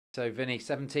So, Vinny,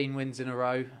 17 wins in a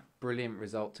row. Brilliant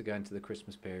result to go into the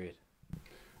Christmas period.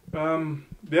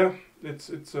 Yeah, it's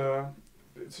a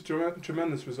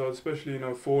tremendous result, especially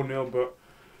 4-0. But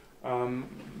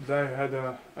they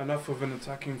had enough of an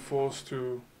attacking force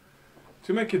to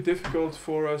make it difficult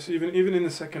for us. Even in the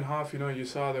second half, you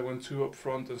saw they went two up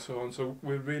front and so on. So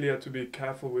we really had to be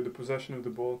careful with the possession of the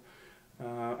ball.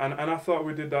 And I thought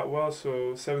we did that well.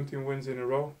 So 17 wins in a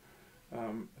row.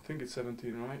 I think it's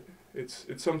 17, right? It's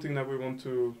something that we want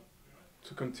to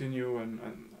continue and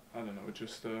I don't know,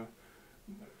 just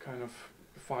kind of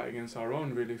fight against our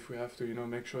own, really, if we have to,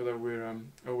 make sure that we're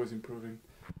always improving.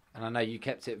 And I know you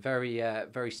kept it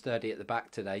very sturdy at the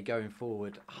back today. Going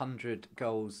forward, 100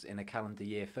 goals in a calendar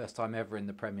year, first time ever in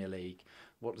the Premier League.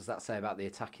 What does that say about the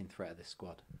attacking threat of this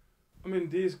squad? I mean,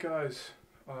 these guys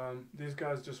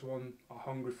just are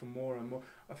hungry for more and more.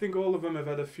 I think all of them have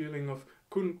had a feeling of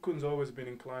Kun's always been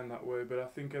inclined that way, but I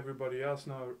think everybody else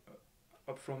now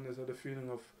up front has had a feeling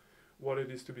of what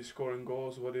it is to be scoring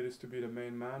goals, what it is to be the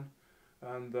main man,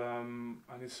 and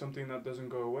it's something that doesn't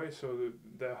go away. So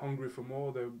they're hungry for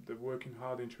more. They're working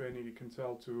hard in training. You can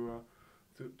tell to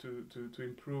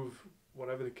improve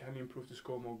whatever they can improve to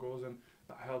score more goals, and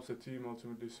that helps the team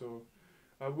ultimately. So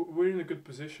we're in a good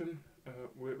position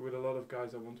with a lot of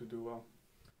guys that want to do well.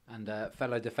 And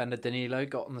fellow defender Danilo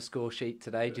got on the score sheet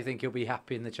today. Do you think he'll be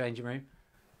happy in the changing room?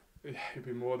 Yeah, he'd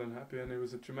be more than happy, and it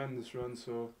was a tremendous run.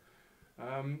 So,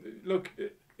 look,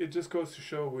 it just goes to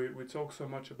show we talk so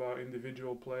much about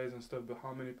individual players and stuff, but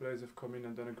how many players have come in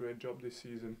and done a great job this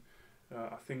season?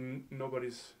 I think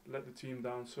nobody's let the team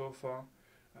down so far,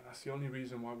 and that's the only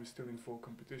reason why we're still in 4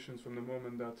 competitions. From the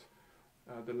moment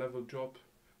that the level drops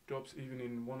even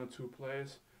in 1 or 2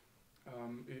 players,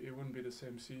 it wouldn't be the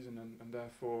same season, and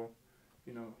therefore,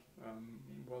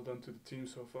 well done to the team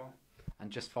so far. And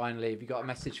just finally, have you got a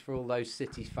message for all those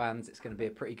City fans? It's going to be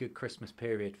a pretty good Christmas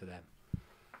period for them.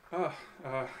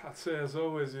 I'd say, as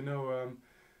always,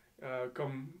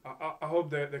 come. I hope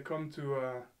they come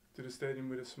to the stadium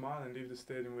with a smile and leave the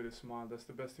stadium with a smile. That's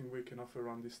the best thing we can offer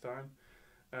around this time.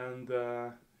 And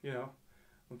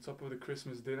on top of the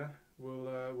Christmas dinner,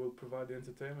 we'll provide the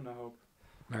entertainment, I hope.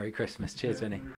 Merry Christmas. Cheers, Vinny.